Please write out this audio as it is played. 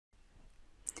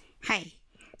Hi.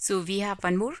 So we have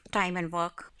one more time and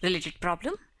work related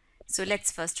problem. So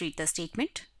let's first read the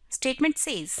statement. Statement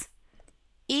says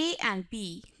A and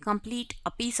B complete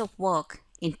a piece of work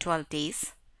in 12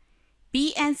 days,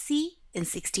 B and C in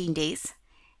 16 days,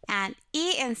 and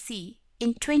A and C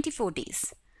in 24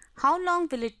 days. How long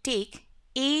will it take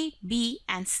A, B,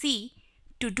 and C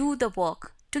to do the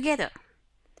work together?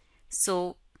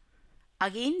 So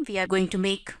again, we are going to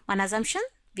make one assumption.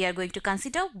 We are going to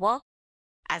consider work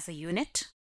as a unit,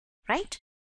 right?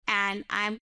 And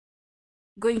I'm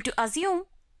going to assume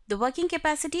the working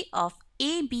capacity of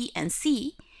A, B, and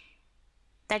C.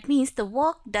 That means the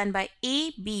work done by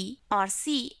A, B, or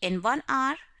C in 1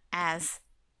 hour as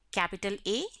capital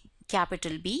A,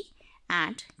 capital B,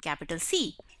 and capital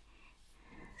C.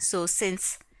 So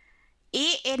since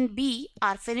A and B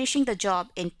are finishing the job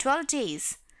in 12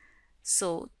 days,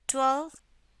 so 12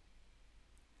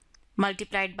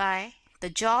 multiplied by the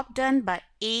job done by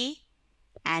A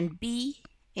and B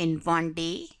in 1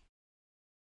 day,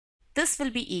 this will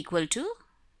be equal to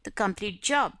the complete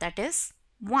job, that is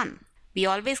 1. We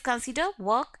always consider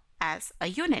work as a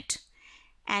unit,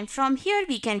 and from here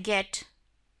we can get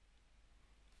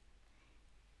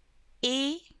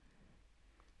A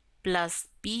plus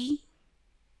B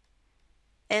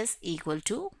is equal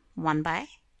to 1 by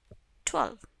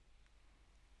 12,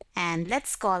 and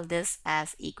let's call this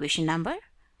as equation number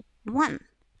 1.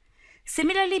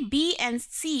 Similarly, B and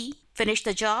C finish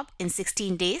the job in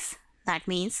 16 days. That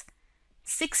means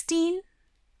 16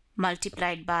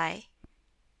 multiplied by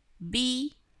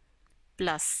B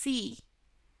plus C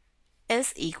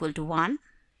is equal to 1.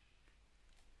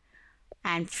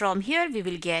 And from here we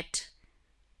will get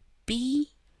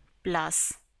B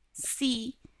plus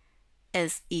C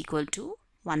is equal to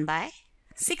 1 by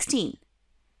 16,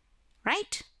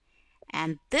 right?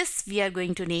 And this we are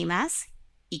going to name as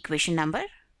equation number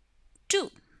 2.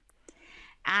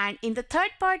 And in the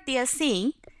third part they are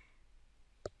saying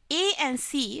A and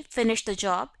C finish the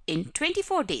job in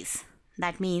 24 days.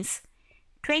 That means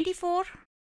 24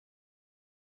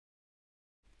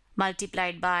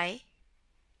 multiplied by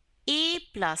A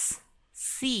plus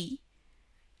C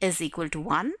is equal to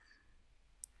 1.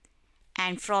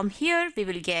 And from here we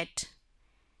will get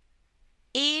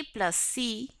A plus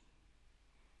C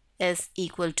is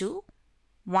equal to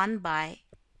 1 by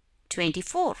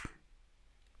 24.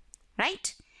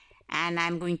 Right? And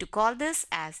I'm going to call this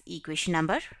as equation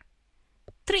number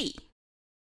 3.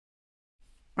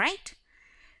 Right?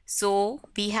 So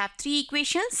we have 3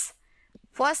 equations.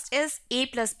 First is A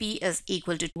plus B is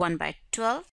equal to 1 by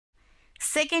 12.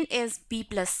 Second is B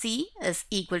plus C is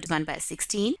equal to 1 by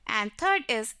 16. And third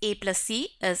is A plus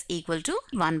C is equal to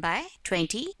 1 by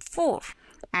 24.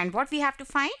 And what we have to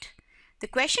find? The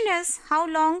question is, how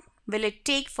long will it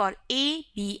take for A,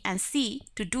 B, and C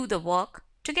to do the work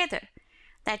together?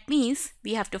 That means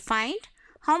we have to find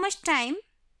how much time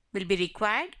will be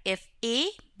required if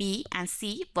A, B, and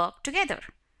C work together,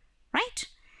 right?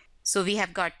 So we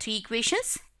have got 3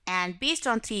 equations, and based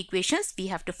on 3 equations we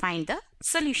have to find the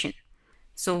solution.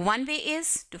 So one way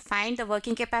is to find the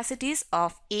working capacities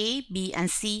of A, B, and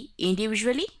C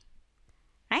individually,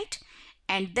 right?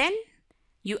 And then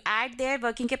you add their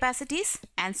working capacities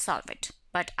and solve it.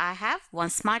 But I have one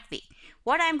smart way.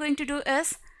 What I'm going to do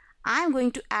is I'm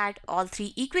going to add all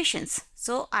 3 equations.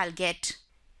 So I'll get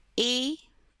A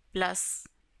plus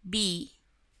B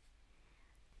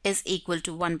is equal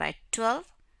to 1 by 12.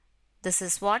 This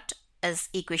is what is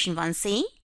equation 1 saying.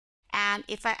 And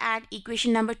if I add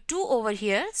equation number 2 over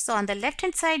here, so on the left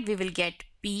hand side we will get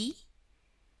B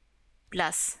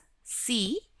plus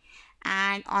C,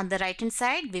 and on the right hand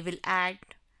side we will add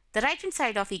the right hand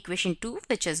side of equation 2,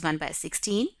 which is 1 by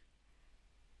 16,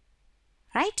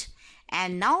 right?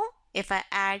 And now if I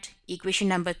add equation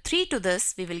number 3 to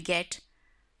this, we will get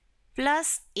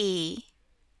plus A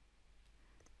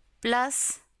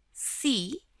plus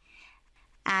C,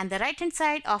 and the right hand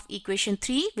side of equation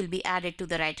 3 will be added to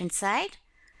the right hand side.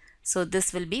 So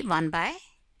this will be 1 by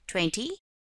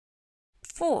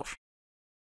 24,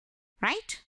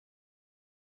 right?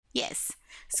 Yes.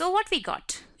 So what we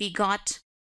got? We got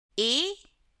A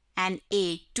and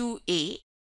A 2A,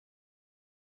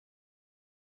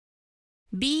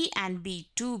 B and B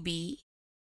 2B,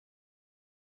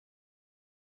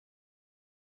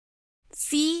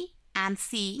 C and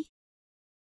C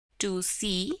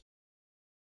 2C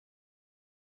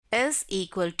is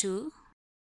equal to,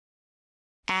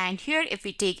 and here if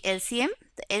we take LCM,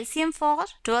 the LCM for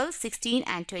 12, 16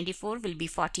 and 24 will be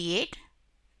 48.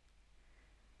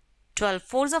 12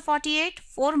 4s are 48,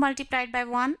 4 multiplied by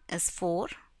 1 is 4.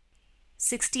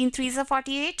 16 3s are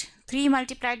 48, 3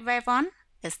 multiplied by 1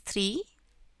 is 3.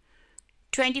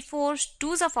 24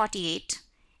 2s are 48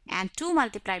 and 2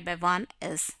 multiplied by 1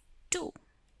 is 2,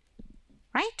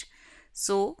 right?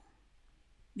 So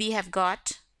we have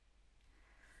got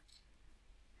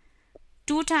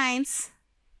 2 times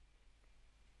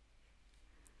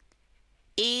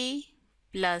A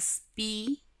plus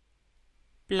B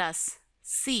plus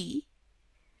C.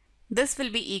 This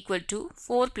will be equal to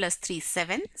 4 plus 3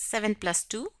 7, 7 plus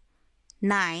 2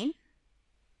 9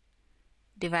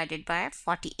 divided by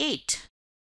 48,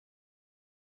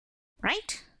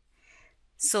 right?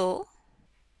 So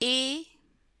A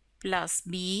plus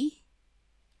B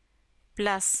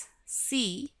plus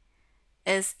C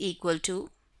is equal to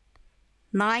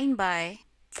 9 by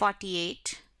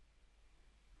 48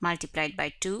 multiplied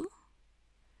by 2.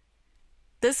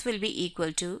 This will be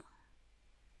equal to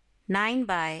 9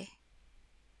 by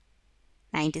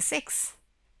 96,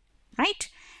 right?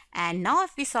 And now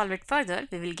if we solve it further,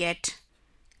 we will get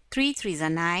 3 3s are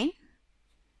 9,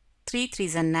 3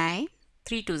 3s are 9,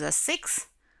 3 2s are 6,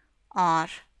 or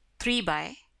 3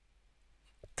 by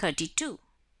 32,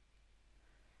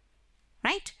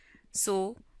 right?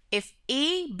 So if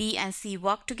A, B and C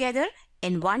work together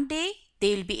in one day,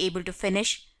 they will be able to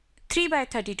finish 3 by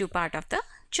 32 part of the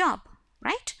job,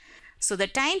 right? So the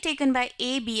time taken by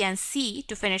A, B and C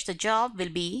to finish the job will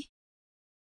be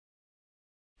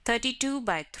 32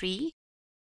 by 3,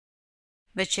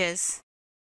 which is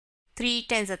 3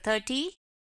 10s are 30,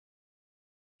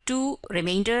 2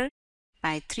 remainder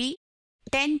by 3,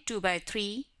 10 2 by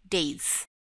 3 days,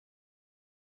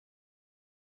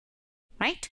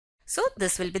 right? So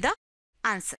this will be the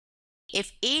answer.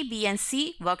 If A, B and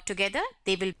C work together,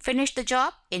 they will finish the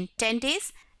job in 10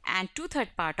 days and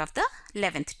 2/3 part of the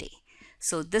 11th day.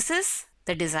 So this is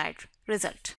the desired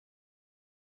result.